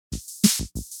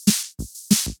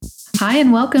Hi,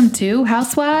 and welcome to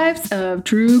Housewives of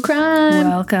True Crime.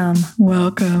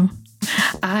 Welcome.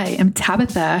 I am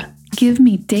Tabitha. Give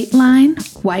me Dateline,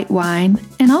 white wine,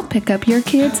 and I'll pick up your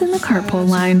kids in the carpool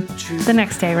line. The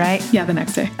next day, right? Yeah, the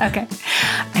next day. Okay.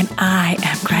 And I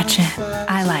am Gretchen.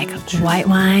 I like white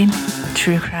wine,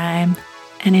 true crime,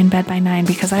 and in bed by 9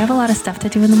 because I have a lot of stuff to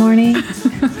do in the morning.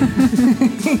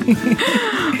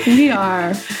 We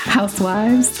are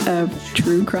Housewives of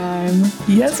True Crime.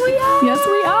 Yes, we are. Yes,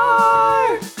 we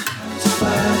are.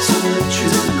 Housewives of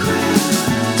True Crime.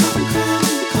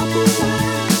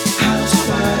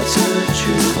 Housewives of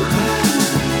True Crime.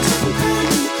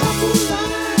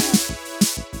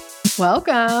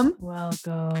 Welcome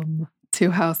Welcome. to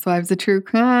Housewives of True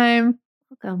Crime.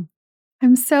 Welcome.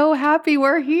 I'm so happy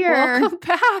we're here. Welcome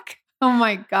back. Oh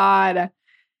my God.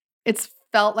 It's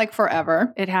felt like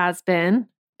forever. It has been.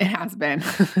 It has been.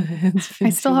 It's been I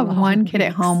still 2 have long one kid at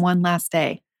weeks. home one last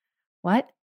day. What?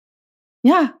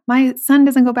 Yeah, my son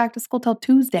doesn't go back to school till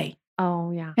Tuesday.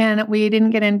 Oh, yeah. And we didn't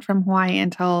get in from Hawaii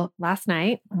until Last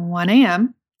night. 1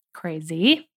 a.m.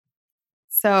 Crazy.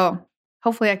 So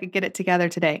hopefully I could get it together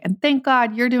today. And thank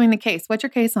God you're doing the case. What's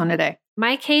your case on today?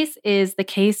 My case is the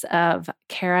case of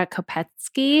Kara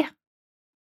Kopetsky,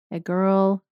 a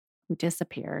girl who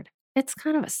disappeared. It's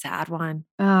kind of a sad one.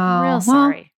 Oh, I'm real well,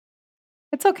 sorry.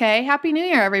 it's okay. Happy New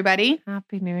Year, everybody.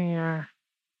 Happy New Year.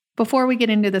 Before we get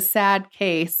into the sad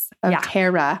case of Yeah.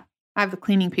 Tara, I have the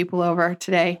cleaning people over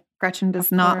today. Gretchen does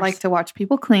Of not course. like to watch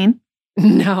people clean.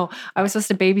 No, I was supposed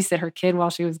to babysit her kid while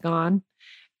she was gone,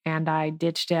 and I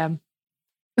ditched him.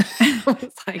 I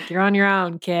was like, you're on your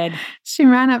own, kid. She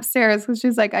ran upstairs because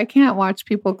she's like, I can't watch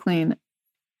people clean.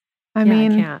 I I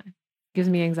mean, can't. Gives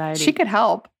me anxiety. she could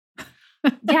help.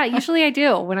 Yeah, usually I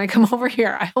do. When I come over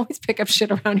here, I always pick up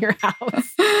shit around your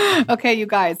house. Okay, you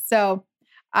guys. So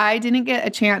I didn't get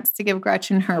a chance to give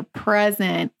Gretchen her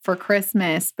present for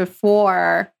Christmas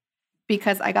before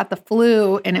because I got the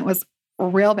flu and it was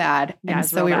real bad. Yeah, and it's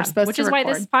so real we were bad. supposed Which to is record.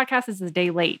 why this podcast is a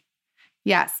day late.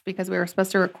 Yes, because we were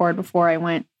supposed to record before I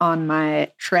went on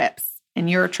my trips and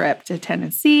your trip to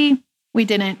Tennessee. We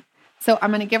didn't. So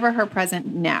I'm going to give her her present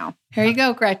now. Here you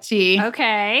go, Gretchen.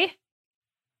 Okay.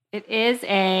 It is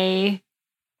a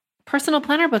personal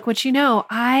planner book, which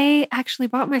I actually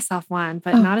bought myself one,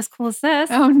 but Oh. not as cool as this.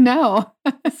 Oh, no.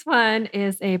 This one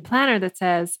is a planner that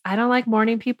says, I don't like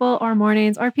morning people or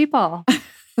mornings or people.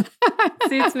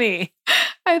 Suits me.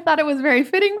 I thought it was very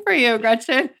fitting for you,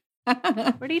 Gretchen.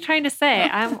 What are you trying to say?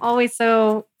 I'm always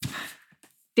so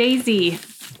Daisy,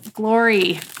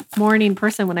 Glory, morning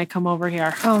person when I come over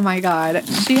here. Oh my God.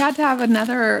 She had to have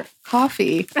another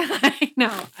coffee. I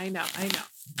know.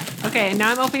 Okay, and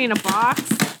now I'm opening a box.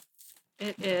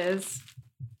 It is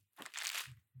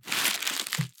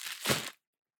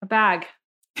a bag.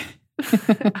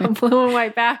 A blue and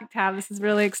white bag, Tab. This is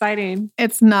really exciting.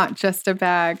 It's not just a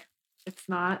bag. It's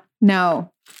not.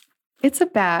 No, it's a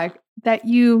bag that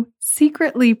you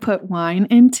secretly put wine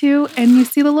into. And you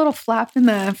see the little flap in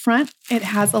the front? It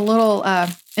has a little,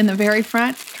 in the very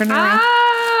front. Turn it around.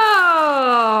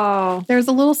 Oh. There's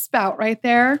a little spout right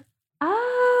there.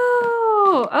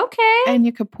 Oh, okay. And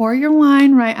you could pour your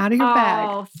wine right out of your bag.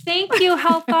 Oh, thank you.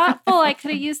 How thoughtful. I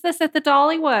could have used this at the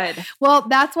Dollywood. Well,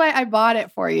 that's why I bought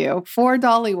it for you, for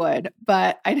Dollywood.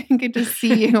 But I didn't get to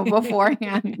see you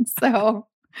beforehand. So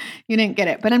you didn't get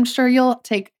it. But I'm sure you'll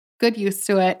take good use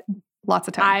to it lots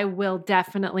of time. I will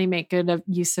definitely make good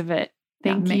use of it.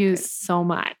 Yeah, Thank make you good. so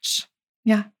much.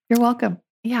 Yeah, you're welcome.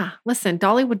 Yeah. Listen,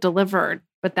 Dollywood delivered,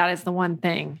 but that is the one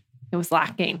thing it was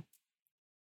lacking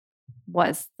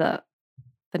was the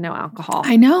no alcohol.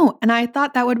 I know. And I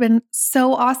thought that would have been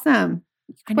so awesome.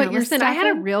 I know. Put your Listen, I stuff had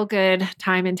a in. real good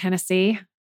time in Tennessee,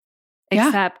 Yeah.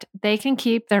 except they can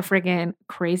keep their friggin'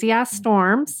 crazy ass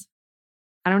storms.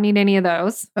 I don't need any of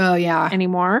those Oh, yeah.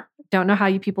 anymore. Don't know how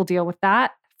you people deal with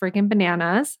that. Friggin'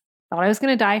 bananas. Thought I was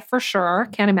going to die for sure.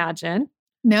 Can't imagine.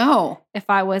 No. If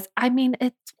I was,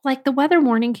 it's like the weather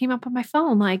warning came up on my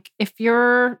phone. Like, if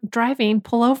you're driving,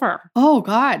 pull over. Oh,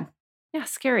 God. Yeah,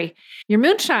 scary. Your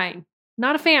moonshine,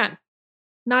 not a fan.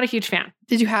 Not a huge fan.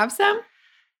 Did you have some?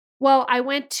 Well, I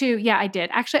did.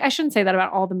 Actually, I shouldn't say that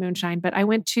about all the moonshine, but I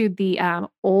went to the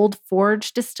Old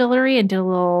Forge distillery and did a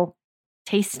little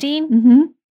tasting. Mm-hmm.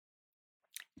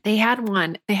 They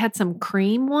had some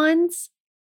cream ones.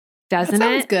 That Doesn't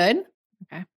sounds it? good.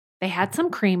 They had some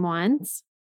cream ones.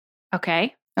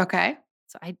 Okay. Okay.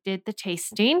 So I did the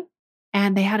tasting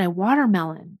and they had a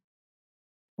watermelon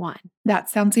one. That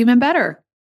sounds even better.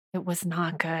 It was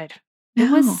not good. No.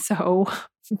 It was so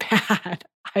bad.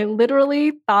 I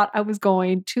literally thought I was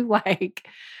going to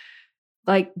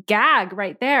like gag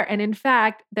right there. And in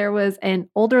fact, there was an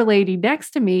older lady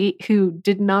next to me who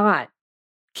did not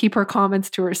keep her comments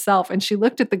to herself. And she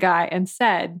looked at the guy and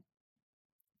said,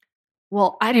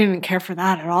 well, I didn't care for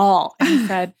that at all. And he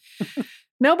said,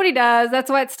 nobody does. That's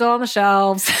why it's still on the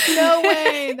shelves. No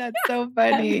way. That's so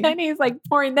funny. And he's like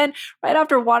pouring. Then right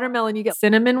after watermelon, you get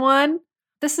cinnamon one.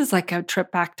 This is like a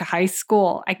trip back to high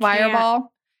school. I can't.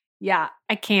 Fireball. Yeah,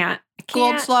 I can't.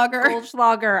 Goldschlager.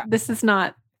 Goldschlager. This is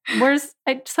not.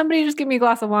 Somebody just give me a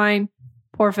glass of wine.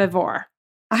 Por favor.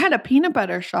 I had a peanut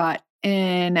butter shot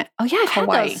in I've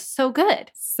Hawaii. had those. So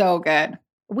good. So good.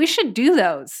 We should do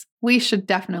those. We should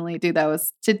definitely do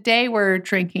those. Today we're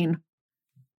drinking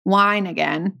wine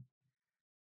again.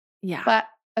 Yeah. But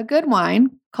a good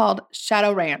wine called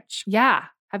Shadow Ranch. Yeah.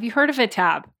 Have you heard of it,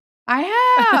 Tab? I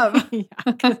have.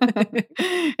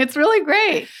 It's really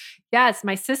great. Yes.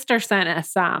 My sister sent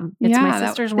us some. It's my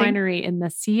sister's winery in the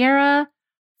Sierra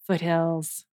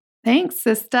foothills. Thanks,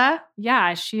 sister.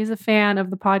 Yeah. She's a fan of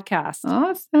the podcast.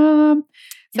 Awesome.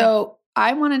 So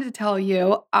I wanted to tell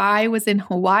you, I was in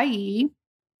Hawaii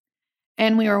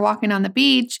and we were walking on the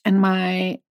beach and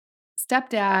my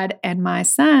stepdad and my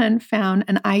son found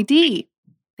an ID.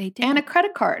 They did. And a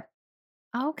credit card.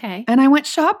 Oh, okay. And I went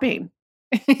shopping.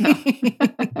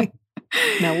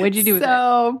 No, what'd you do with it?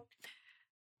 So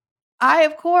I,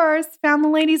 of course, found the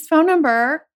lady's phone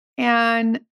number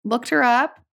and looked her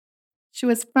up. She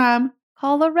was from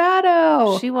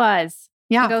Colorado. She was.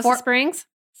 Yeah. Pagosa Springs?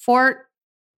 Fort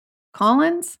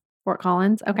Collins. Fort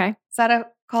Collins. Okay. Is that a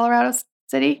Colorado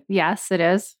city? Yes, it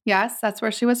is. Yes, that's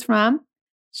where she was from.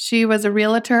 She was a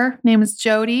realtor. Name is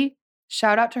Jody.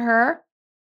 Shout out to her.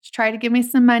 She tried to give me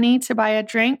some money to buy a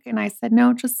drink. And I said,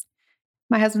 no,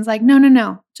 my husband's like,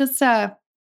 no. Just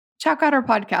check out our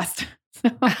podcast. So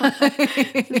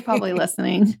she's probably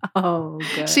listening. Oh,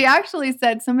 good. She actually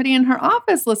said somebody in her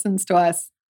office listens to us.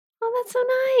 Oh, that's so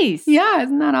nice. Yeah,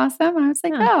 isn't that awesome? I was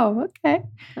like, oh, okay.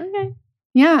 Okay.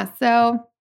 Yeah, so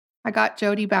I got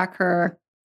Jody back her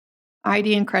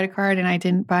ID and credit card and I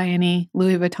didn't buy any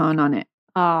Louis Vuitton on it.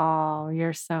 Oh,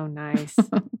 you're so nice.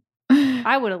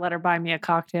 I would have let her buy me a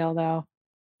cocktail though.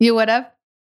 You would have?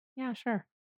 Yeah, sure.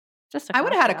 I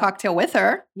would have had a cocktail with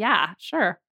her. Yeah,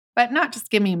 sure. But not just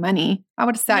give me money. I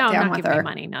would have sat down with her. Me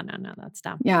money. No, that's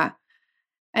dumb. Yeah.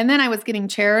 And then I was getting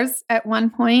chairs at one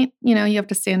point. You know, you have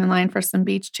to stand in line for some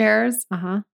beach chairs.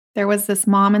 Uh-huh. There was this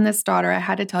mom and this daughter. I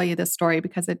had to tell you this story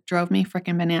because it drove me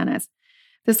freaking bananas.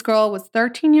 This girl was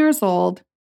 13 years old,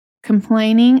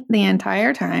 complaining the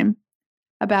entire time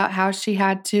about how she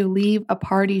had to leave a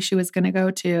party she was going to go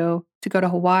to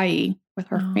Hawaii with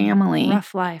her family.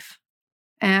 Rough life.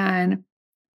 And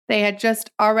they had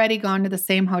just already gone to the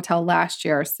same hotel last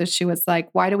year. So she was like,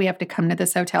 why do we have to come to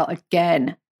this hotel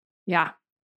again? Yeah.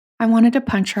 I wanted to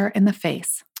punch her in the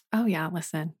face. Oh yeah.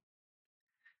 Listen,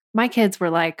 my kids were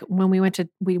like, when we went to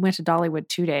Dollywood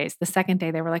 2 days, the second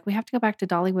day they were like, we have to go back to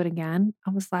Dollywood again.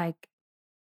 I was like,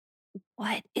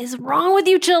 what is wrong with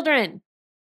you children?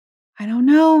 I don't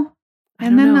know.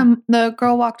 And then the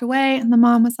girl walked away and the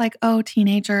mom was like, oh,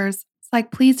 teenagers. It's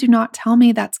like, please do not tell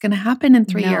me that's going to happen in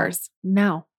 3 years.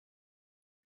 No.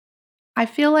 I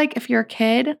feel like if your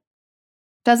kid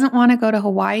doesn't want to go to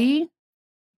Hawaii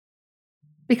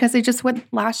because they just went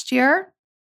last year,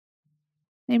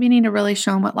 maybe you need to really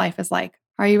show them what life is like.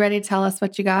 Are you ready to tell us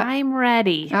what you got? I'm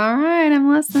ready. All right, I'm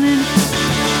listening.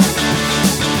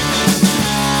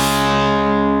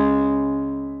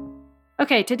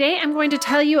 Okay, today I'm going to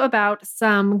tell you about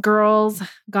some girls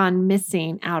gone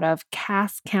missing out of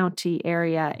Cass County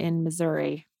area in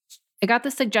Missouri. I got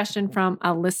the suggestion from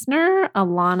a listener,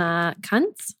 Alana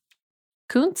Kuntz.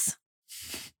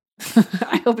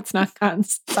 I hope it's not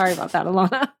Kuntz. Sorry about that,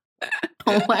 Alana.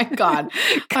 Oh my God.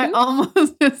 I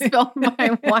almost just spilled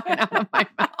my wine out of my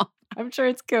mouth. I'm sure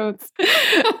it's Kuntz.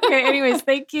 Okay, anyways,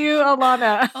 thank you,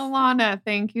 Alana. Alana,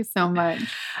 thank you so much.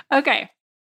 Okay.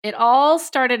 It all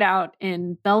started out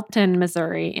in Belton,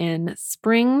 Missouri in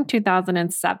spring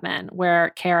 2007,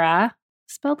 where Kara,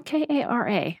 spelled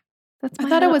Kara. I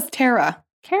thought it was Tara.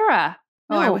 Kara.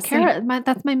 No, I was Kara.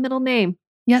 That's my middle name.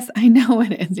 Yes, I know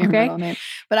it is your middle name.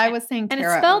 But I was saying Tara.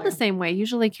 And it's spelled the same way.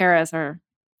 Usually Karas are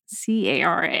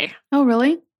Cara. Oh,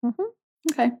 really? Mm-hmm.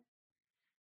 Okay.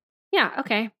 Yeah,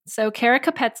 okay. So Kara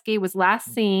Kopetsky was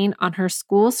last seen on her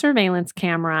school surveillance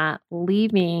camera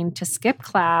leaving to skip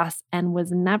class and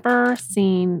was never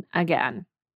seen again.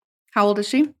 How old is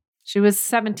she? She was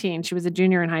 17. She was a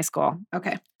junior in high school.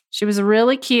 Okay. She was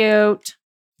really cute,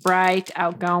 bright,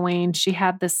 outgoing. She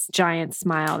had this giant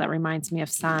smile that reminds me of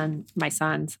my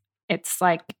sons. It's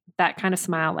like that kind of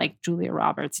smile like Julia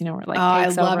Roberts, where it like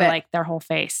takes over like their whole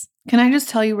face. Can I just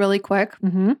tell you really quick?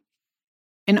 Mm-hmm.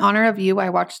 In honor of you, I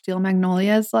watched Steel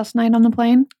Magnolias last night on the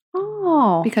plane.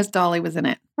 Oh. Because Dolly was in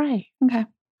it. Right. Okay.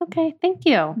 Okay. Thank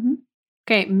you. Mm-hmm.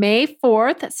 Okay. May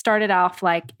 4th started off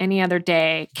like any other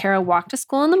day. Kara walked to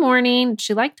school in the morning.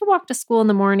 She liked to walk to school in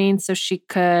the morning so she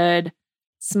could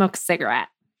smoke a cigarette.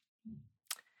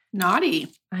 Naughty.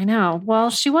 I know. Well,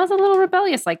 she was a little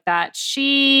rebellious like that.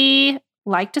 She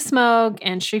liked to smoke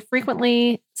and she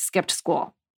frequently skipped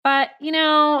school. But,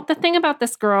 the thing about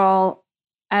this girl,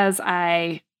 as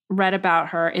I read about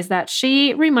her, is that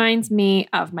she reminds me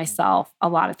of myself a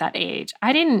lot at that age.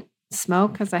 I didn't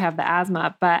smoke because I have the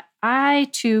asthma, but I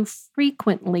too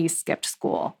frequently skipped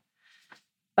school.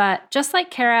 But just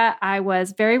like Kara, I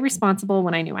was very responsible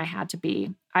when I knew I had to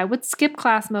be. I would skip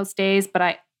class most days, but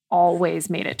I always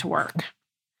made it to work.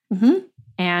 Mm-hmm.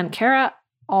 And Kara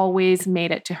always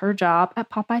made it to her job at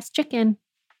Popeye's Chicken.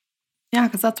 Yeah,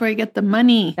 because that's where you get the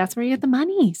money. That's where you get the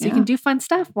money. So you can do fun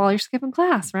stuff while you're skipping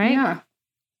class, right? Yeah.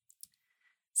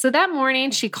 So that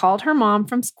morning, she called her mom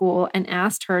from school and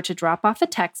asked her to drop off a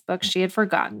textbook she had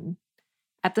forgotten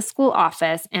at the school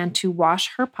office and to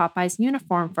wash her Popeye's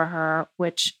uniform for her,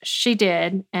 which she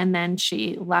did. And then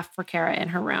she left for Kara in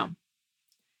her room.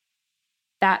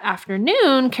 That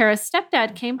afternoon, Kara's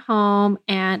stepdad came home,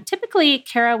 and typically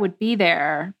Kara would be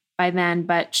there by then,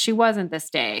 but she wasn't this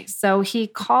day. So he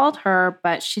called her,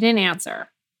 but she didn't answer.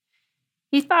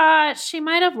 He thought she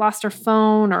might have lost her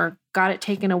phone or got it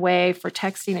taken away for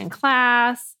texting in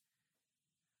class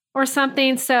or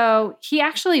something. So he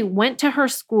actually went to her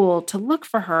school to look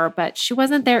for her, but she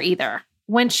wasn't there either.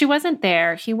 When she wasn't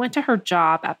there, he went to her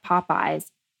job at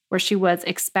Popeye's where she was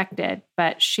expected,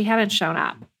 but she hadn't shown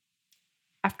up.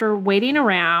 After waiting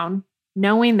around,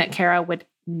 knowing that Kara would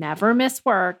never miss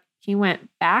work, he went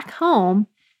back home,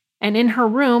 and in her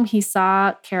room, he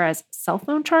saw Kara's cell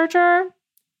phone charger,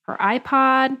 her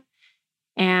iPod,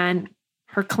 and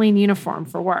her clean uniform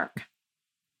for work.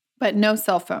 But no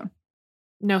cell phone.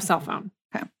 No cell phone.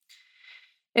 Okay.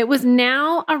 It was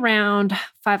now around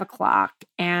 5 o'clock,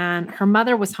 and her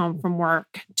mother was home from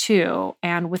work too.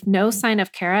 And with no sign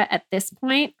of Kara at this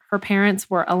point, her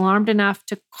parents were alarmed enough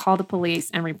to call the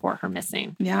police and report her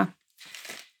missing. Yeah.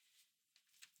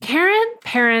 Karen's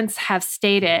parents have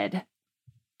stated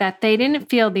that they didn't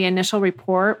feel the initial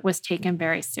report was taken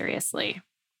very seriously.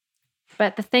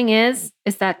 But the thing is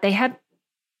that they had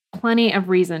plenty of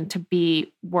reason to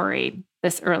be worried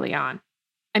this early on.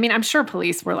 I mean, I'm sure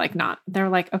police were like, they're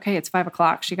like, okay, it's 5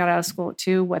 o'clock. She got out of school at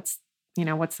 2. What's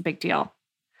the big deal?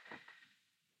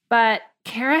 But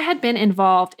Kara had been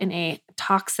involved in a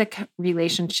toxic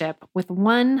relationship with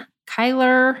one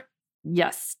Kyler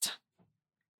Yust,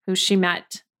 who she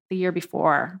met the year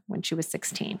before when she was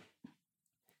 16.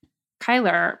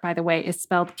 Kyler, by the way, is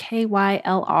spelled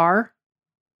K-Y-L-R.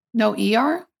 No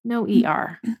E-R? No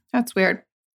E-R. That's weird.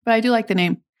 But I do like the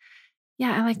name.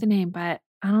 Yeah, I like the name, but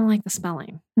I don't like the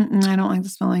spelling. I don't like the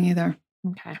spelling either.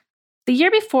 Okay. The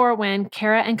year before, when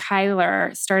Kara and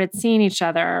Kyler started seeing each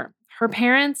other, her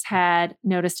parents had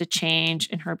noticed a change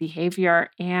in her behavior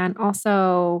and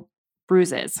also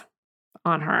bruises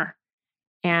on her.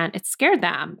 And it scared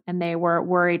them, and they were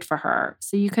worried for her.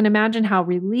 So you can imagine how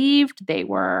relieved they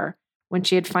were when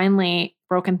she had finally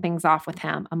broken things off with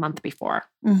him a month before.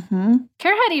 Mm-hmm.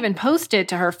 Kara had even posted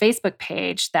to her Facebook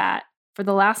page that for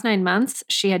the last 9 months,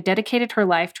 she had dedicated her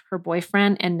life to her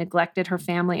boyfriend and neglected her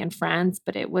family and friends,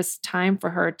 but it was time for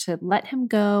her to let him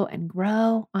go and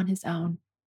grow on his own.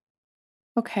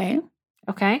 Okay.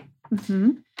 Okay?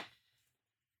 Mm-hmm.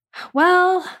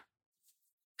 Well,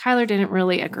 Kyler didn't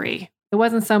really agree. It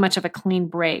wasn't so much of a clean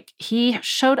break. He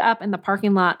showed up in the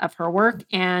parking lot of her work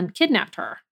and kidnapped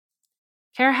her.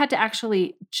 Kara had to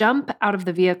actually jump out of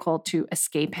the vehicle to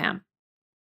escape him.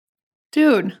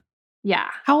 Dude. Yeah.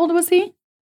 How old was he?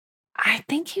 I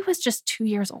think he was just 2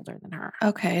 years older than her.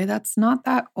 Okay, that's not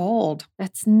that old.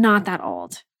 That's not that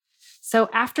old. So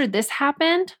after this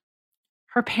happened,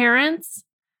 her parents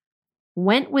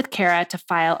went with Kara to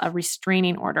file a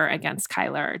restraining order against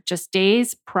Kyler just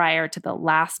days prior to the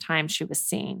last time she was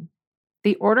seen.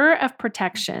 The order of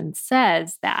protection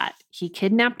says that he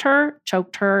kidnapped her,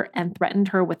 choked her, and threatened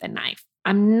her with a knife.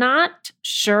 I'm not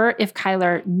sure if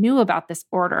Kyler knew about this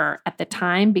order at the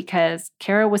time because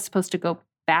Kara was supposed to go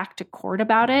back to court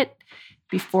about it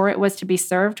before it was to be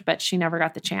served, but she never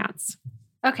got the chance.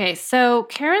 Okay, so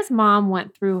Kara's mom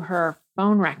went through her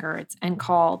phone records and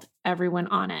called everyone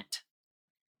on it.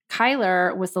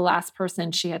 Kyler was the last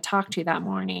person she had talked to that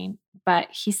morning, but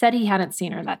he said he hadn't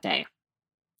seen her that day.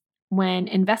 When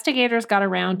investigators got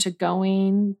around to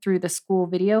going through the school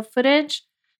video footage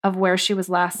of where she was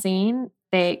last seen,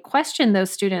 they questioned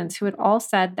those students who had all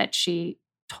said that she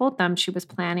told them she was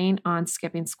planning on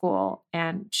skipping school,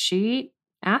 and she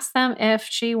asked them if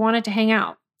she wanted to hang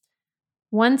out.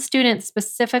 One student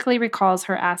specifically recalls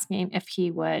her asking if he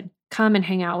would come and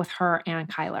hang out with her and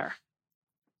Kyler.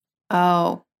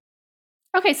 Oh.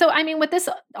 Okay, so I mean, what this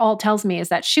all tells me is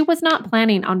that she was not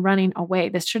planning on running away.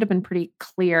 This should have been pretty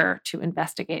clear to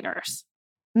investigators.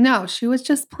 No, she was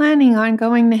just planning on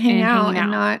going to hang out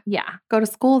and not go to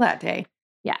school that day.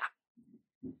 Yeah.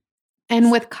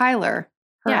 And with Kyler,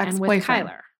 her ex-boyfriend. And with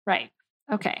Kyler, right.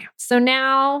 Okay, so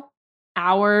now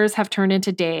hours have turned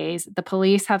into days. The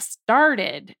police have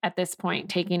started at this point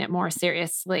taking it more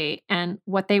seriously. And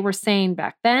what they were saying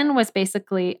back then was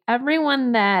basically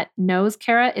everyone that knows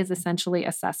Kara is essentially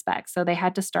a suspect. So they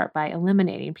had to start by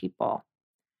eliminating people.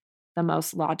 The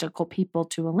most logical people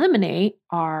to eliminate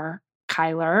are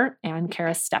Kyler and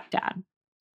Kara's stepdad.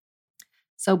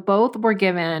 So both were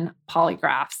given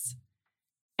polygraphs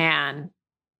and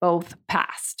both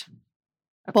passed.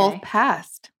 Okay? Both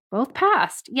passed? Both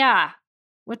passed, yeah.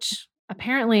 Which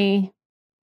apparently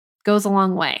goes a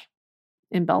long way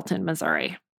in Belton,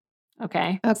 Missouri.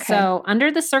 Okay. So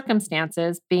under the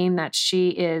circumstances, being that she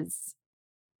is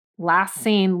last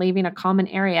seen leaving a common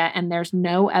area and there's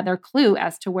no other clue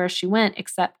as to where she went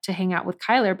except to hang out with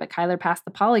Kyler, but Kyler passed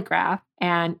the polygraph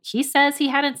and he says he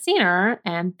hadn't seen her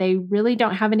and they really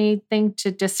don't have anything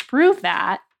to disprove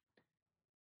that.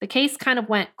 The case kind of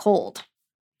went cold.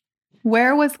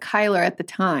 Where was Kyler at the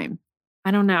time? I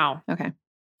don't know. Okay.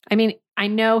 I mean, I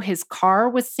know his car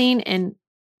was seen in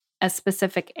a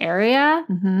specific area,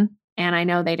 and I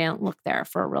know they didn't look there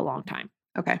for a real long time.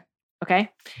 Okay.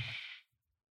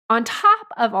 On top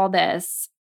of all this,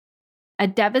 a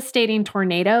devastating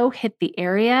tornado hit the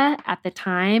area at the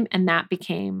time, and that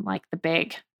became like the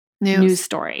big news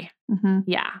story.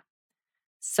 Yeah.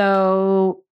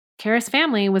 So Kara's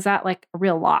family was at like a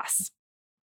real loss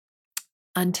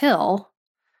until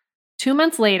 2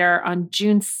 months later, on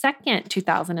June 2nd,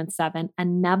 2007,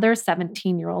 another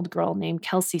 17-year-old girl named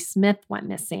Kelsey Smith went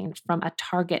missing from a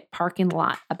Target parking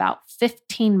lot about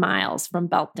 15 miles from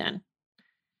Belton.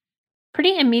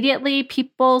 Pretty immediately,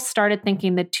 people started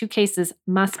thinking the two cases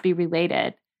must be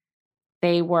related.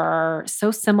 They were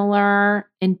so similar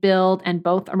in build and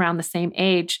both around the same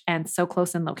age and so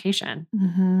close in location.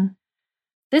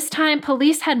 This time,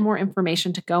 police had more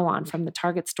information to go on from the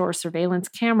Target store surveillance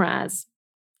cameras.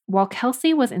 While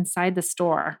Kelsey was inside the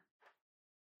store,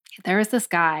 there was this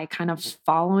guy kind of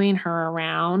following her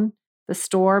around the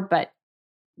store, but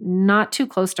not too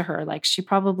close to her. Like she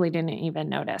probably didn't even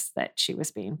notice that she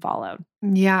was being followed.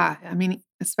 Yeah. I mean,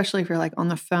 especially if you're like on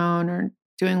the phone or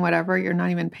doing whatever, you're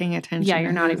not even paying attention. Yeah,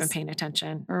 you're not even paying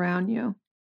attention around you.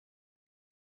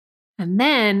 And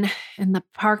then in the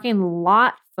parking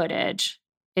lot footage,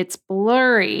 it's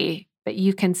blurry, but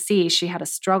you can see she had a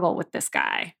struggle with this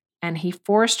guy. And he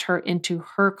forced her into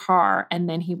her car, and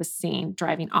then he was seen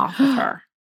driving off with her.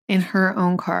 In her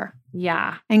own car?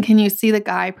 Yeah. And can you see the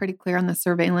guy pretty clear on the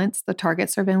surveillance, the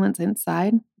Target surveillance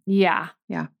inside? Yeah.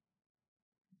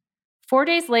 4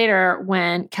 days later,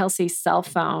 when Kelsey's cell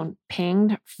phone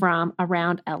pinged from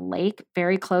around a lake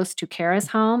very close to Kara's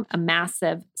home, a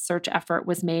massive search effort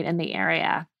was made in the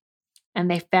area,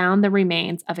 and they found the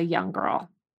remains of a young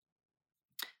girl.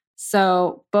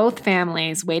 So both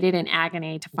families waited in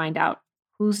agony to find out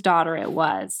whose daughter it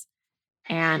was,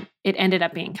 and it ended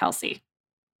up being Kelsey.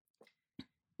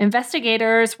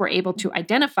 Investigators were able to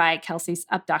identify Kelsey's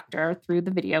abductor through the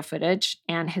video footage,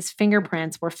 and his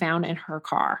fingerprints were found in her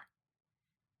car.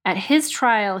 At his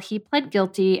trial, he pled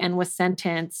guilty and was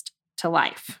sentenced to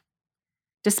life.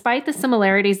 Despite the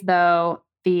similarities, though,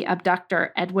 the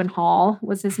abductor, Edwin Hall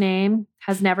was his name,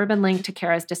 has never been linked to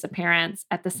Kara's disappearance.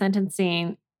 At the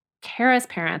sentencing, Kara's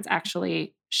parents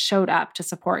actually showed up to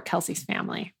support Kelsey's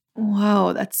family.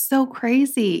 Whoa, that's so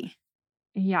crazy.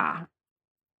 Yeah.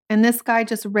 And this guy,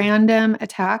 just random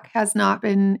attack, has not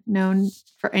been known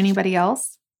for anybody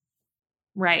else?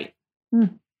 Right.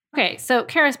 Okay, so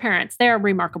Kara's parents, they're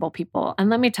remarkable people.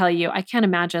 And let me tell you, I can't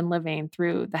imagine living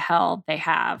through the hell they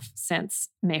have since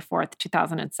May 4th,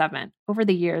 2007. Over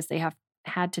the years, they have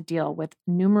had to deal with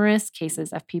numerous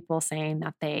cases of people saying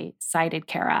that they sighted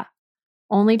Kara,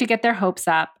 only to get their hopes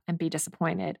up and be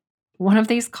disappointed. One of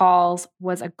these calls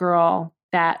was a girl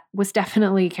that was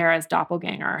definitely Kara's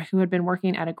doppelganger who had been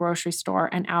working at a grocery store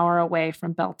an hour away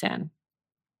from Belton.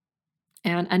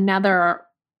 And another,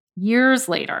 years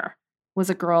later, was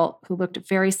a girl who looked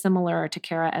very similar to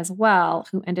Kara as well,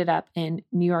 who ended up in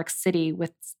New York City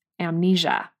with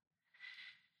amnesia.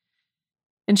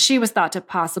 And she was thought to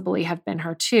possibly have been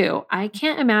her too. I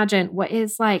can't imagine what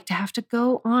it's like to have to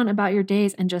go on about your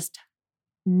days and just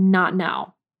not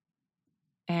know.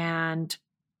 And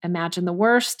imagine the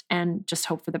worst and just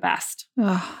hope for the best.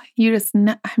 Oh, you just,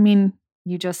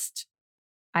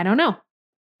 I don't know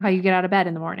how you get out of bed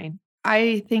in the morning.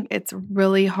 I think it's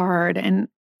really hard. And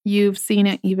you've seen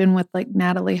it even with like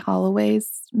Natalie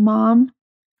Holloway's mom.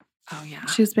 Oh, yeah.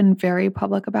 She's been very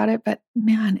public about it. But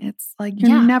man, it's like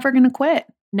you're never going to quit.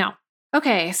 No.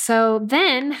 Okay. So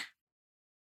then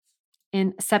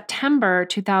in September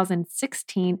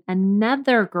 2016,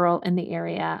 another girl in the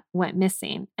area went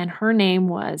missing, and her name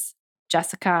was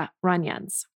Jessica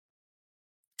Runyons.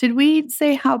 Did we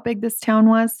say how big this town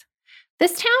was?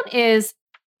 This town is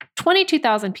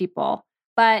 22,000 people,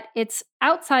 but it's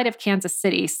outside of Kansas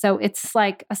City. So it's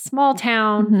like a small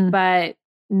town, but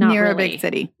not near really a big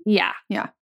city. Yeah. Yeah.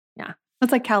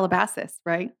 It's like Calabasas,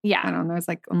 right? Yeah. I don't know. There's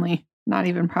like only not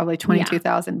even probably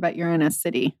 22,000, but you're in a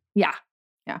city. Yeah.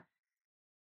 Yeah.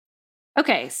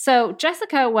 Okay. So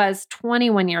Jessica was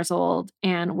 21 years old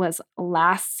and was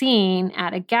last seen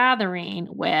at a gathering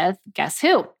with, guess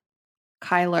who?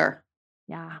 Kyler.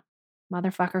 Yeah.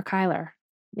 Motherfucker Kyler.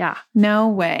 Yeah. No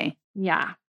way.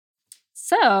 Yeah.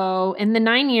 So in the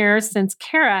 9 years since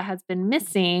Kara has been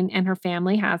missing and her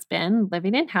family has been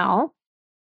living in hell,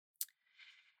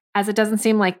 as it doesn't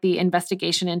seem like the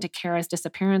investigation into Kara's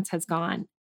disappearance has gone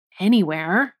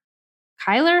anywhere,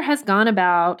 Kyler has gone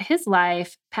about his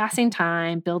life, passing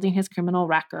time, building his criminal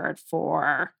record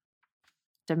for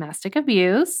domestic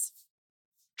abuse,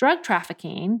 drug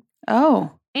trafficking,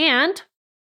 and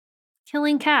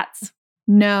killing cats.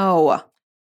 No.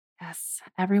 Yes,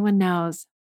 everyone knows,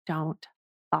 don't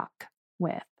fuck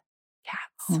with cats.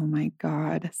 Oh my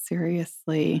God,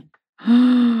 seriously.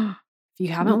 If you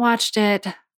haven't watched it,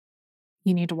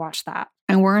 you need to watch that.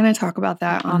 And we're going to talk about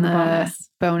that on the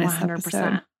bonus 100%.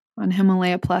 episode on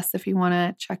Himalaya Plus if you want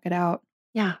to check it out.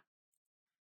 Yeah.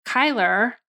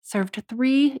 Kyler served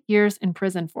 3 years in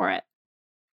prison for it.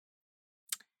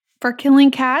 For killing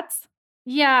cats?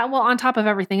 Yeah, well, on top of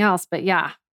everything else, but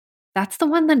yeah. That's the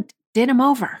one that did him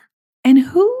over. And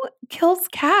who kills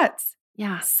cats?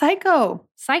 Yeah.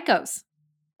 Psychos.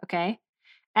 Okay.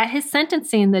 At his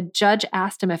sentencing, the judge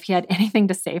asked him if he had anything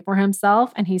to say for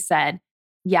himself, and he said,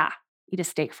 yeah, eat a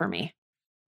steak for me.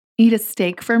 Eat a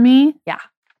steak for me? Yeah.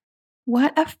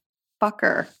 What a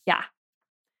fucker. Yeah.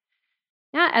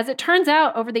 Yeah, as it turns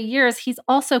out, over the years, he's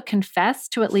also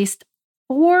confessed to at least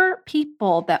 4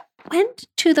 people that went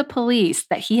to the police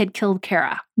that he had killed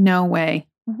Kara. No way.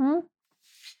 Mm-hmm.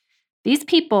 These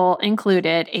people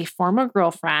included a former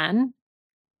girlfriend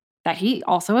that he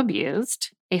also abused,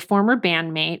 a former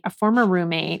bandmate, a former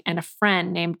roommate, and a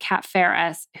friend named Kat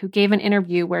Ferris, who gave an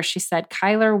interview where she said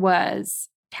Kyler was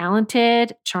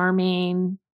talented,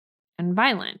 charming, and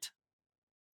violent.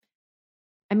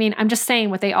 I mean, I'm just saying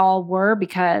what they all were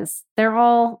because they're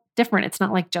all different. It's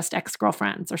not like just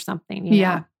ex-girlfriends or something. You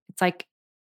know? It's like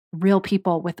real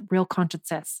people with real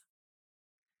consciences.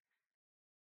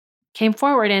 Came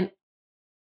forward, and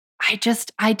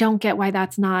I don't get why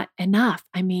that's not enough.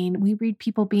 I mean, we read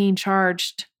people being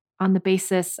charged on the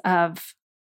basis of,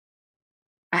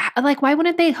 like, why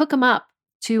wouldn't they hook him up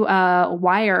to a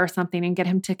wire or something and get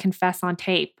him to confess on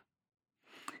tape?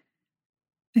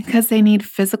 Because they need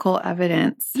physical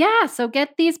evidence. Yeah, so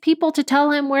get these people to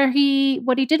tell him what he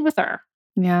did with her.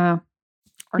 Yeah.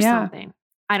 Or something.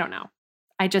 I don't know.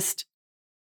 I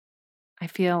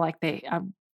feel like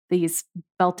these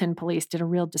Belton police did a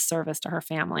real disservice to her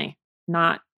family,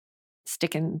 not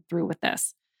sticking through with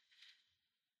this.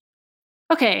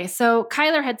 Okay, so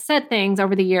Kyler had said things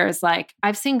over the years like,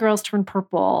 I've seen girls turn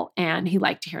purple and he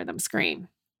liked to hear them scream.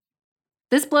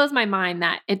 This blows my mind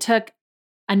that it took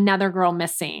another girl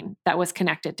missing that was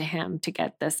connected to him to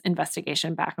get this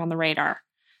investigation back on the radar.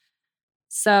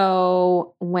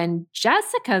 So when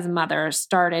Jessica's mother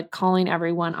started calling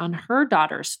everyone on her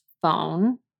daughter's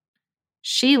phone,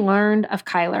 she learned of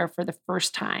Kyler for the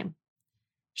first time.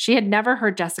 She had never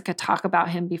heard Jessica talk about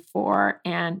him before,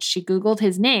 and she Googled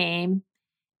his name,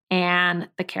 and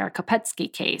the Kara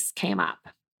Kopetsky case came up.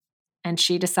 And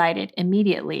she decided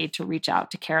immediately to reach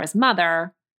out to Kara's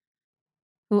mother,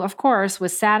 who, of course,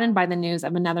 was saddened by the news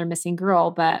of another missing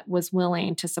girl, but was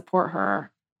willing to support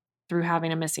her through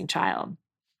having a missing child.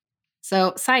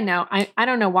 So, side note, I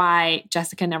don't know why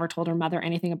Jessica never told her mother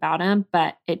anything about him,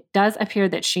 but it does appear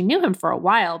that she knew him for a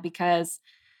while because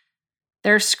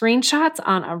there's screenshots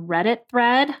on a Reddit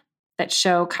thread that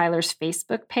show Kyler's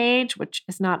Facebook page, which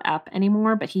is not up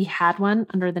anymore, but he had one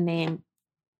under the name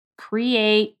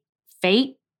Create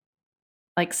Fate,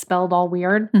 like spelled all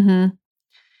weird. Mm-hmm.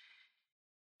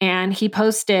 And he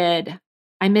posted,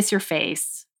 I miss your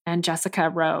face. And Jessica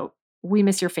wrote, we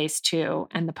miss your face too.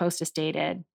 And the post is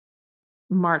dated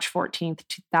March 14th,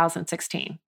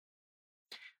 2016.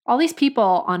 All these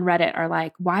people on Reddit are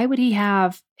like, why would he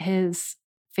have his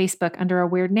Facebook under a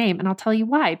weird name? And I'll tell you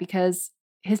why, because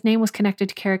his name was connected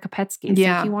to Kara Kopetsky.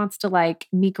 Yeah. So he wants to like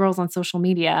meet girls on social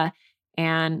media.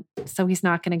 And so he's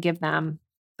not going to give them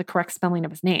the correct spelling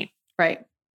of his name. Right.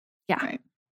 Yeah. Right.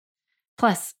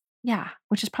 Plus, yeah,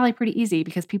 which is probably pretty easy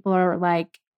because people are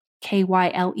like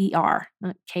Kyler,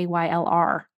 not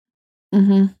Kylr.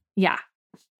 Mm-hmm. Yeah.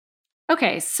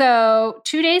 Okay, so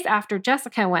 2 days after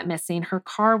Jessica went missing, her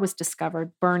car was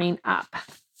discovered burning up.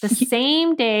 The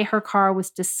same day her car was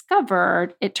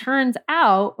discovered, it turns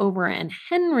out over in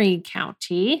Henry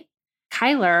County,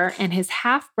 Kyler and his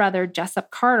half-brother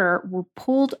Jessup Carter were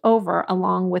pulled over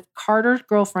along with Carter's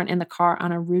girlfriend in the car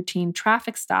on a routine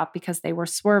traffic stop because they were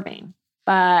swerving.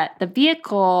 But the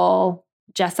vehicle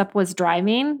Jessup was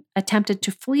driving attempted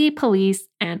to flee police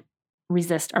and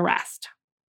resist arrest.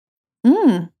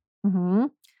 Mm-hmm.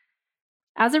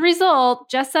 As a result,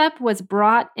 Jessup was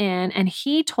brought in and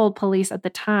he told police at the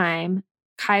time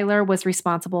Kyler was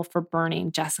responsible for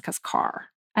burning Jessica's car.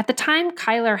 At the time,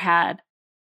 Kyler had,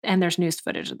 and there's news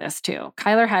footage of this too,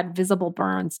 Kyler had visible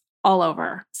burns all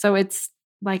over. So it's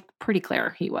like pretty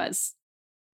clear he was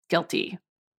guilty.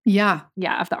 Yeah.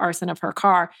 Yeah, of the arson of her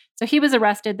car. So he was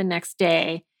arrested the next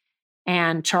day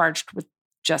and charged with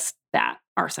just that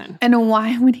arson. And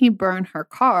why would he burn her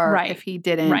car Right. if he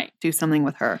didn't do something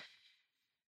with her?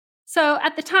 So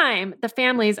at the time, the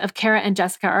families of Kara and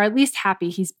Jessica are at least happy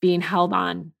he's being held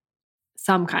on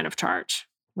some kind of charge,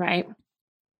 right?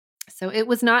 So it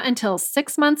was not until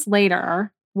 6 months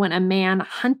later when a man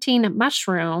hunting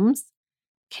mushrooms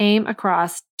came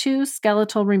across 2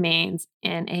 skeletal remains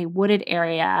in a wooded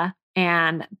area,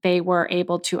 and they were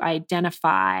able to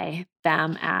identify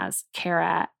them as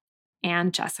Kara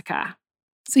and Jessica.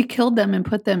 So he killed them and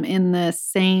put them in the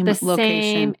same location.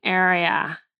 Same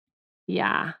area.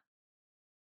 Yeah.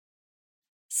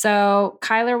 So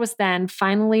Kyler was then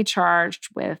finally charged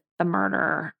with the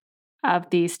murder of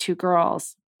these 2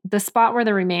 girls. The spot where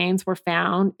the remains were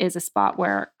found is a spot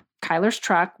where Kyler's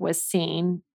truck was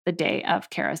seen the day of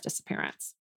Kara's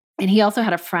disappearance. And he also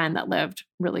had a friend that lived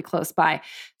really close by.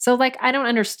 So like, I don't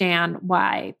understand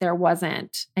why there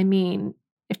wasn't, I mean,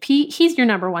 if he's your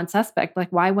number one suspect, like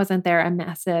why wasn't there a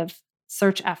massive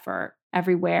search effort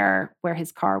everywhere where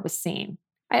his car was seen?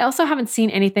 I also haven't seen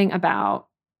anything about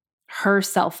her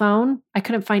cell phone. I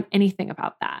couldn't find anything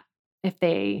about that. If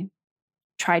they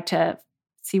tried to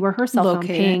see where her cell phone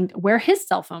pinged, where his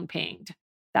cell phone pinged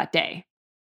that day.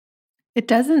 It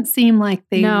doesn't seem like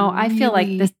they I feel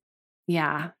like this,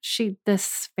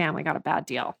 this family got a bad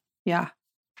deal. Yeah.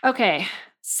 Okay,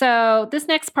 so this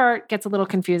next part gets a little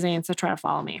confusing, so try to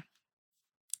follow me.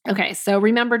 Okay, so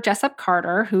remember Jessup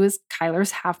Carter, who is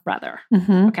Kyler's half-brother,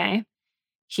 okay?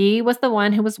 He was the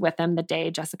one who was with him the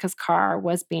day Jessica's car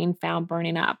was being found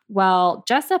burning up. Well,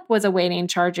 Jessup was awaiting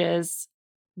charges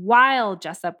while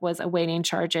Jessup was awaiting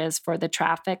charges for the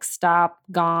traffic stop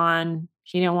gone.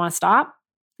 He didn't want to stop.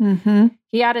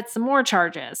 He added some more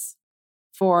charges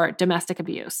for domestic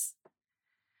abuse.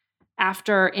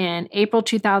 After, in April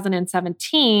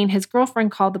 2017, his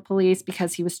girlfriend called the police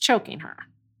because he was choking her.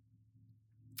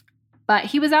 But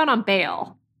he was out on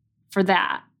bail for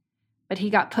that. But he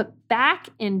got put back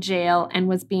in jail and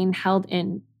was being held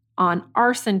on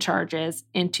arson charges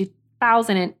in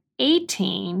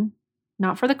 2018,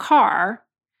 not for the car,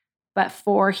 but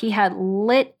for he had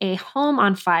lit a home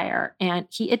on fire, and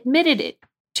he admitted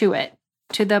to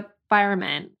the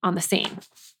firemen on the scene.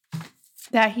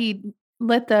 That he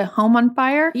lit the home on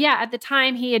fire? Yeah, at the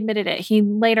time he admitted it. He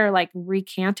later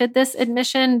recanted this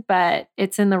admission, but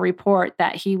it's in the report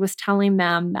that he was telling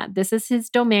them that this is his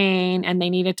domain and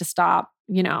they needed to stop,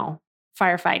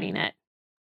 firefighting it.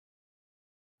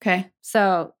 Okay.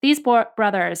 So these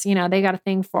brothers, they got a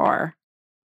thing for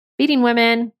beating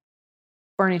women,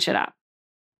 burning shit up.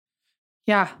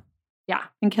 Yeah. Yeah.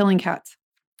 And killing cats.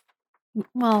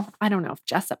 Well, I don't know if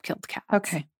Jessup killed cats.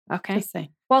 Okay. Just saying.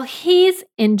 Well, he's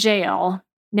in jail.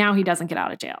 Now he doesn't get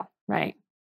out of jail, right?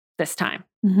 This time.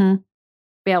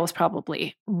 Bail was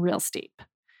probably real steep.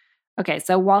 Okay,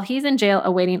 so while he's in jail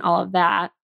awaiting all of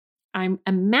that, I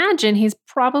imagine he's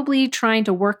probably trying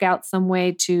to work out some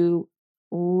way to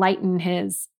lighten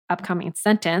his upcoming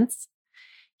sentence.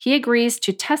 He agrees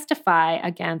to testify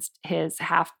against his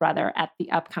half-brother at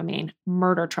the upcoming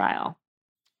murder trial,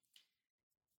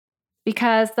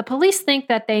 because the police think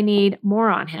that they need more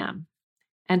on him.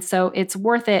 And so it's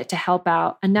worth it to help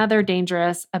out another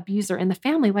dangerous abuser in the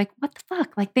family. Like, what the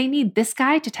fuck? Like, they need this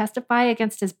guy to testify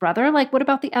against his brother? Like, what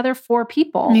about the other 4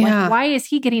 people? Yeah. Like, why is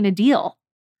he getting a deal?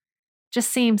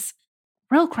 Just seems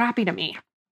real crappy to me.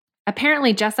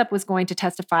 Apparently, Jessup was going to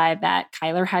testify that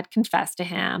Kyler had confessed to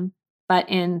him, but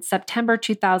in September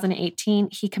 2018,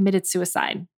 he committed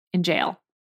suicide in jail.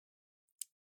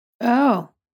 Oh,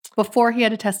 before he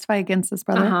had to testify against his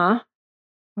brother? Uh-huh.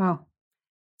 Wow.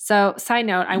 So, side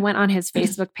note, I went on his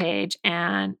Facebook page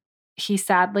and he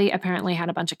sadly apparently had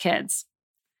a bunch of kids.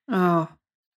 Oh.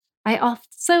 I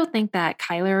also think that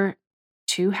Kyler,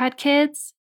 too, had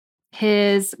kids.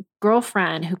 His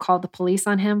girlfriend, who called the police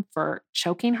on him for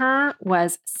choking her,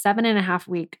 was 7.5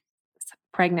 weeks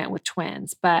pregnant with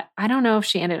twins. But I don't know if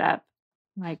she ended up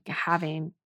like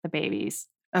having the babies.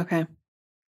 Okay.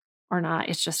 Or not.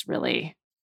 It's just really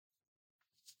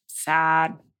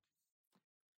sad.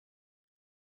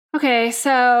 Okay,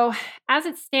 so as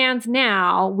it stands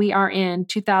now, we are in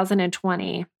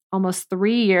 2020, almost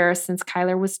 3 years since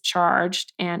Kyler was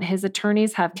charged, and his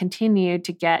attorneys have continued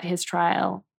to get his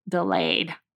trial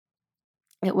delayed.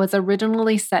 It was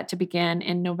originally set to begin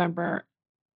in November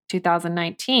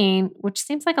 2019, which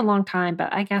seems like a long time,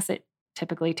 but I guess it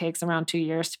typically takes around 2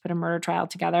 years to put a murder trial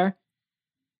together.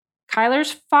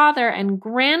 Kyler's father and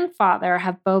grandfather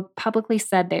have both publicly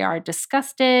said they are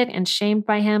disgusted and shamed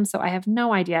by him, so I have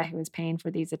no idea who is paying for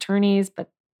these attorneys,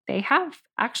 but they have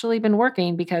actually been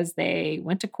working because they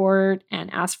went to court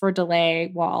and asked for a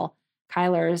delay while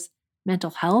Kyler's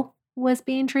mental health was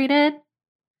being treated.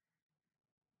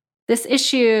 This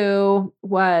issue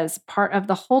was part of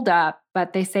the holdup,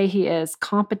 but they say he is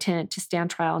competent to stand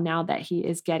trial now that he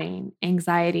is getting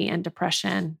anxiety and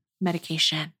depression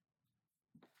medication.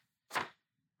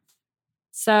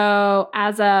 So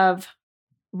as of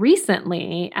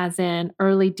recently, as in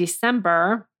early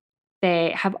December,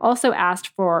 they have also asked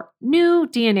for new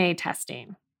DNA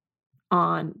testing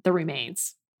on the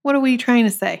remains. What are we trying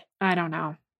to say? I don't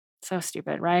know. So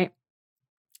stupid, right?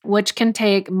 Which can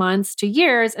take months to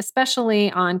years,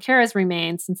 especially on Kara's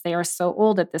remains, since they are so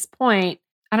old at this point.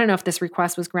 I don't know if this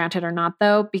request was granted or not,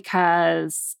 though,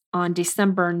 because on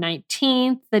December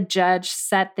 19th, the judge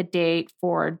set the date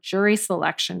for jury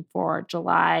selection for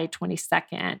July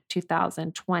 22nd,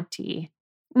 2020.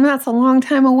 And that's a long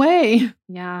time away.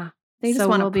 Yeah. They just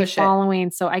want to push be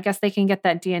following. So I guess they can get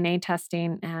that DNA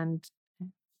testing and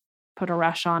put a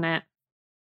rush on it.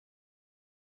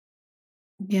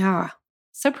 Yeah.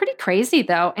 So pretty crazy,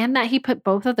 though. And that he put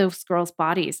both of those girls'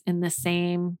 bodies in the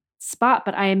same spot.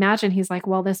 But I imagine he's like,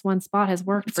 well, this one spot has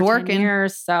worked for 10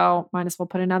 years, so might as well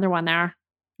put another one there.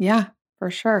 Yeah, for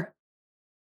sure.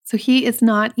 So he is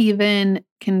not even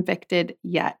convicted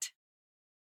yet.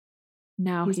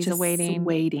 No, he's just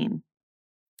waiting.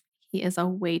 He is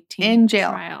awaiting in jail.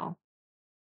 Trial.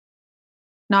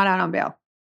 Not out on bail.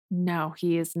 No,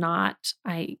 he is not.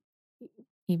 I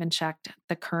even checked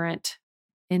the current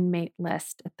inmate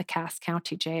list at the Cass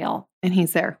County Jail. And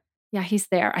he's there. Yeah, he's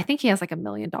there. I think he has like $1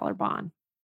 million bond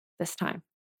this time.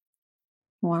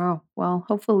 Wow. Well,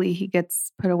 hopefully he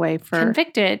gets put away for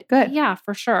convicted. Good. Yeah,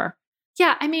 for sure.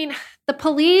 Yeah, I mean, the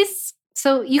police,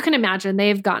 so you can imagine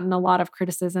they've gotten a lot of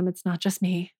criticism. It's not just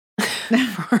me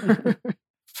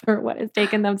for what has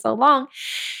taken them so long.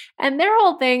 And their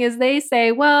whole thing is they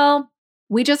say, well,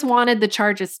 we just wanted the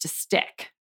charges to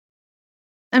stick.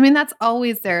 I mean, that's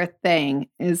always their thing,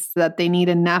 is that they need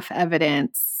enough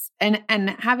evidence. And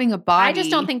having a body. I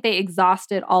just don't think they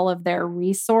exhausted all of their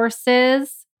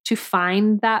resources to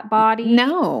find that body.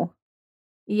 No.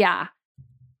 Yeah.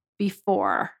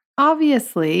 Before.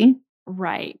 Obviously.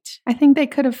 Right. I think they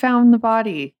could have found the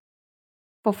body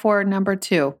before number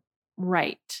 2.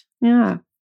 Right. Yeah.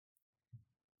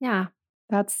 Yeah.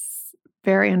 That's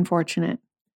very unfortunate.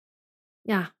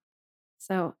 Yeah.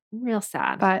 So real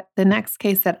sad. But the next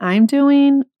case that I'm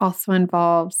doing also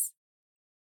involves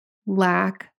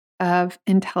lack of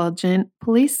intelligent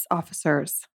police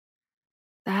officers.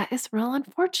 That is real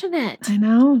unfortunate. I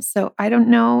know. So I don't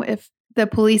know if the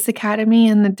police academy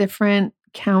in the different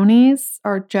counties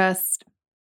are just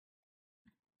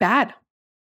bad.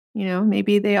 You know,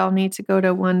 maybe they all need to go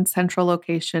to one central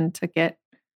location to get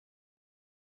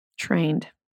trained.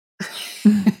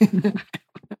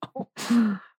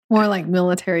 More like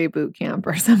military boot camp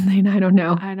or something. I don't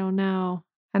know. I don't know.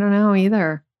 I don't know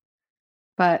either.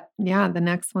 But yeah, the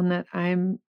next one that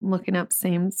I'm looking up,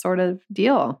 same sort of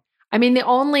deal. I mean, the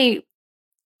only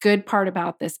good part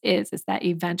about this is that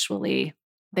eventually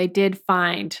they did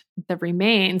find the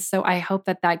remains. So I hope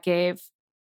that that gave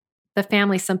the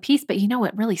family some peace. But you know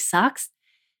what really sucks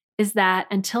is that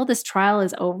until this trial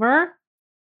is over,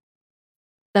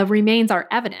 the remains are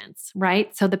evidence,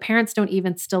 right? So the parents don't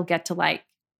even still get to like,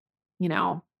 you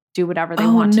know, do whatever they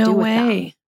want to do with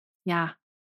them. Yeah.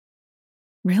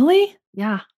 Really?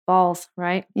 Yeah. Balls,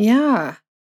 right? Yeah.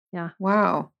 Yeah.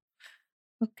 Wow.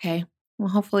 Okay. Well,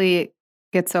 hopefully it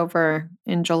gets over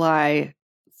in July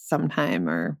sometime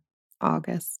or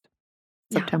August,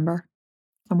 September,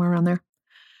 somewhere around there.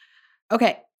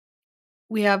 Okay.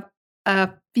 We have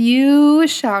a few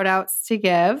shout outs to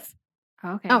give.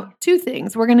 Okay. Oh, two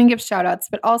things. We're going to give shout outs,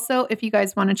 but also if you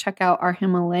guys want to check out our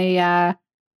Himalaya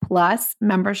Plus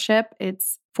membership,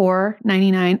 it's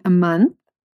 $4.99 a month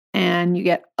and you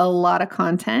get a lot of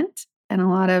content and a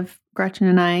lot of Gretchen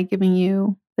and I giving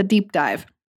you the deep dive.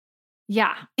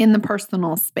 Yeah. In the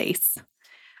personal space.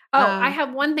 Oh, I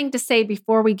have one thing to say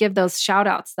before we give those shout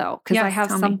outs though, because I have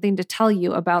something to tell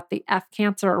you about the F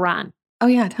Cancer Run. Oh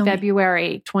yeah, tell me.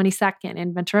 February 22nd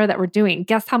in Ventura that we're doing.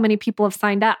 Guess how many people have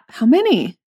signed up? How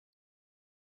many?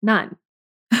 None.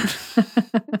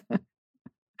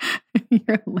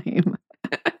 You're lame.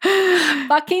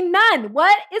 Fucking none.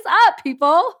 What is up,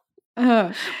 people? We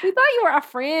thought you were our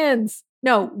friends.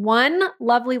 No, one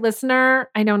lovely listener.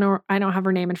 I don't know. I don't have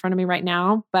her name in front of me right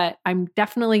now, but I'm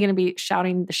definitely going to be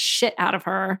shouting the shit out of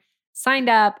her. Signed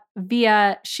up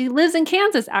she lives in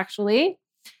Kansas actually.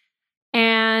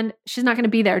 And she's not going to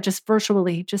be there, just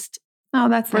virtually, just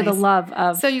that's for the love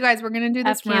of. So you guys, we're going to do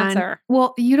this run. Cancer.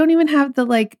 Well, you don't even have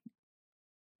the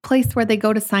place where they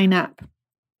go to sign up.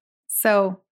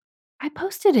 So I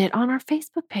posted it on our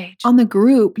Facebook page. On the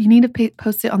group, you need to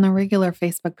post it on the regular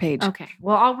Facebook page. Okay.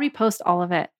 Well, I'll repost all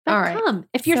of it. But all right. Come.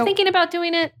 If you're thinking about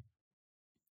doing it,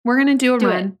 we're going to do a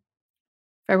run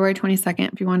February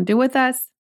 22nd. If you want to do it with us,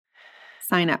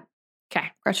 sign up. Okay.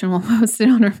 Gretchen will post it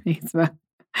on her Facebook.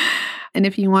 And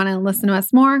if you want to listen to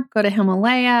us more, go to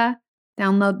Himalaya,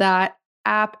 download that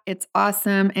app. It's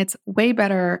awesome. It's way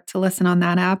better to listen on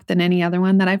that app than any other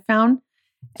one that I've found.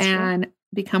 And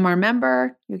become our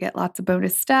member. You'll get lots of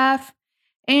bonus stuff.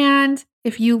 And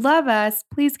if you love us,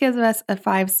 please give us a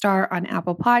 5-star on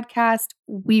Apple Podcast.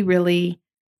 We really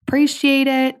appreciate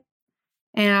it.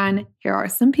 And here are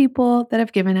some people that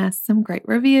have given us some great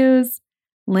reviews.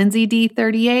 Lindsay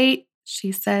D38,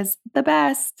 she says, the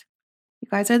best. You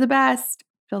guys are the best.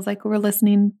 Feels like we're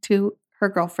listening to her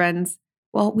girlfriends.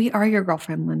 Well, we are your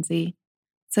girlfriend, Lindsay.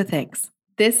 So thanks.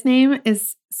 This name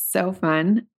is so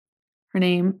fun. Her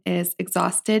name is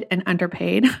Exhausted and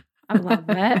Underpaid. I love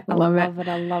it. I love it.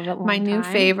 I love it. My new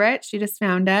favorite. She just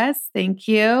found us. Thank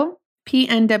you.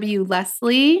 PNW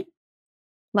Leslie.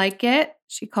 Like it.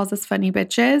 She calls us funny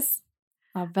bitches.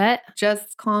 Love it.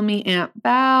 Just call me Aunt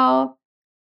Val.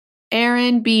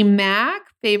 Aaron B. Mack.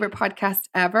 Favorite podcast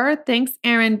ever. Thanks,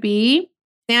 Aaron B.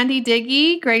 Sandy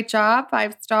Diggy. Great job.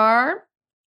 5-star.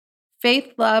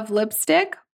 Faith Love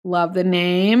Lipstick. Love the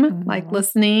name. Mm-hmm. Like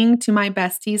listening to my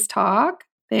besties talk.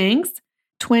 Thanks.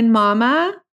 Twin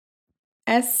Mama.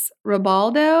 S.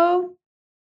 Ribaldo.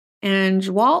 And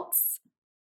Waltz.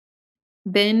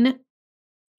 Vin.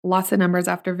 Lots of numbers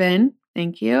after Vin.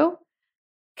 Thank you.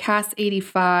 Cass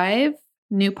 85.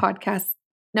 New podcast.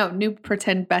 No, new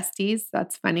pretend besties.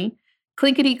 That's funny.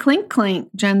 Clinkety Clink Clink.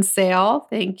 Jen Sale.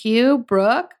 Thank you.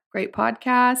 Brooke. Great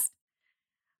podcast.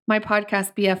 My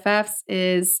podcast BFFs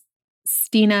is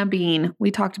Stina Bean.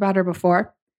 We talked about her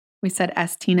before. We said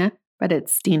Stina, but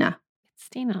it's Stina. It's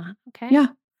Stina. Okay. Yeah.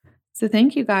 So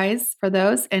thank you guys for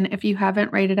those. And if you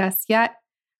haven't rated us yet,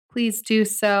 please do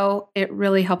so. It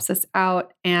really helps us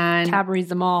out. And Tab reads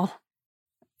them all.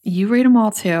 You read them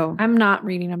all too. I'm not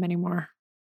reading them anymore.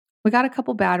 We got a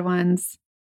couple bad ones,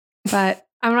 but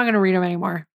I'm not going to read them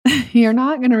anymore. You're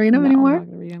not going to read them anymore? I'm not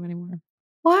going to read them anymore.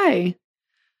 Why?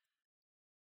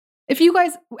 If you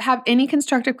guys have any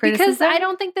constructive criticism. Because I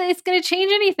don't think that it's going to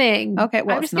change anything. Okay,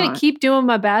 well, I'm just going to keep doing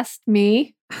my best,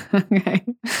 me. Okay.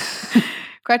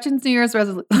 Gretchen's New Year's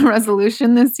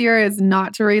resolution this year is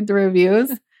not to read the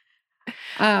reviews.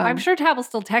 I'm sure Tab will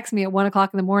still text me at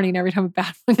 1:00 in the morning every time a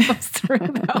bad one comes through,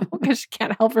 though, because she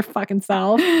can't help her fucking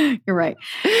self. You're right.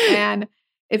 And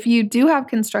if you do have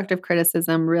constructive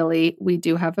criticism, really, we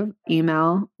do have an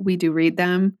email. We do read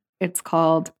them. It's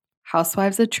called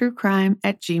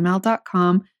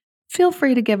housewivesofTrueCrime@gmail.com. Feel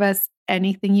free to give us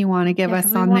anything you want to give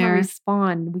us on there.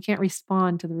 Respond. We can't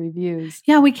respond to the reviews.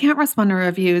 Yeah, we can't respond to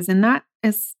reviews, and that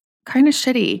is kind of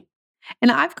shitty.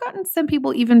 And I've gotten some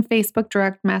people even Facebook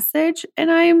direct message, and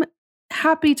I'm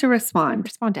happy to respond. I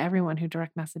respond to everyone who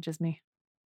direct messages me.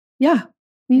 Yeah,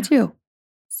 me too.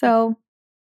 So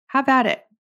have at it.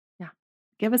 Yeah.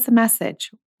 Give us a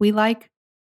message. We like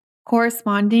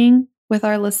corresponding with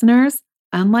our listeners.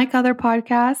 Unlike other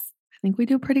podcasts, I think we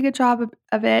do a pretty good job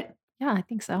of it. Yeah, I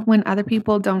think so. When other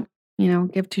people don't,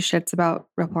 give two shits about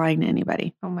replying to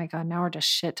anybody. Oh my God, now we're just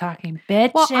shit talking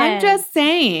bitches. Well, I'm just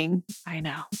saying. I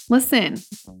know. Listen,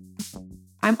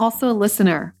 I'm also a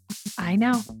listener. I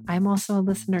know. I'm also a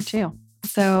listener too.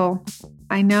 So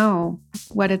I know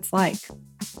what it's like.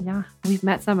 Yeah, we've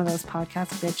met some of those podcast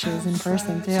bitches in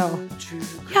person too.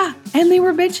 Yeah, and they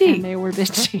were bitchy. And they were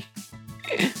bitchy.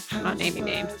 I'm not naming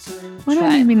names. We're not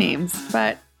naming names,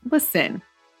 but listen.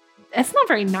 It's not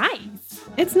very nice.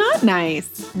 It's not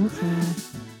nice.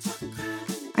 Mm-mm.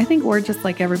 I think we're just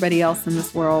like everybody else in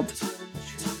this world.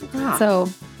 Yeah. So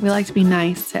we like to be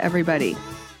nice to everybody.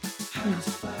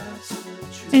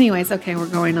 Anyways, okay, we're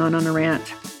going on a rant.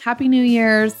 Happy New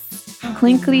Year's.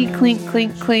 Clinkety, clink,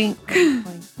 clink, clink. Clink,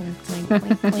 clink, clink,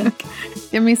 clink, clink.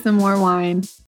 Give me some more wine.